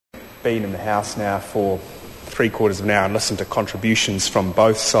been in the House now for 3/4 of an hour and listened to contributions from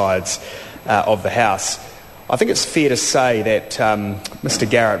both sides of the House, I think it's fair to say that Mr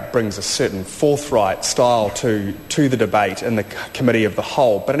Garrett brings a certain forthright style to the debate in the Committee of the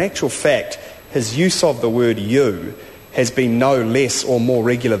Whole, but in actual fact his use of the word "you" has been no less or more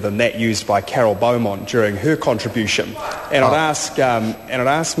regular than that used by Carol Beaumont during her contribution. And I'd ask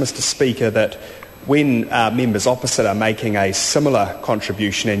Mr Speaker that when members opposite are making a similar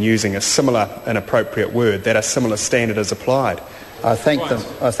contribution and using a similar inappropriate word, that a similar standard is applied. I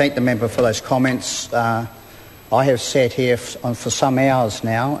thank the member for those comments. I have sat here for some hours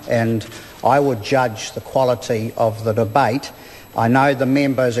now, and I would judge the quality of the debate. I know the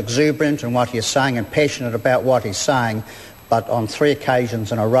member is exuberant in what he's saying and passionate about what he's saying, but on 3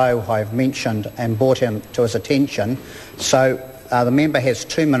 occasions in a row I have mentioned and brought him to his attention. So the member has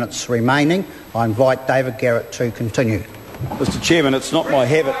 2 minutes remaining. I invite David Garrett to continue. Mr Chairman, it's not my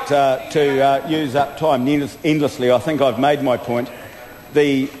habit to use up time endlessly. I think I've made my point.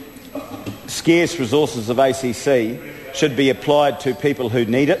 The scarce resources of ACC should be applied to people who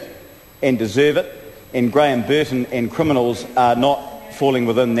need it and deserve it, and Graham Burton and criminals are not falling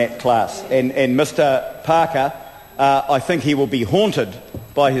within that class. And Mr Parker, I think he will be haunted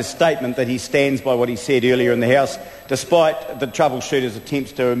by his statement that he stands by what he said earlier in the House, despite the troubleshooter's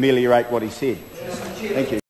attempts to ameliorate what he said. Thank you.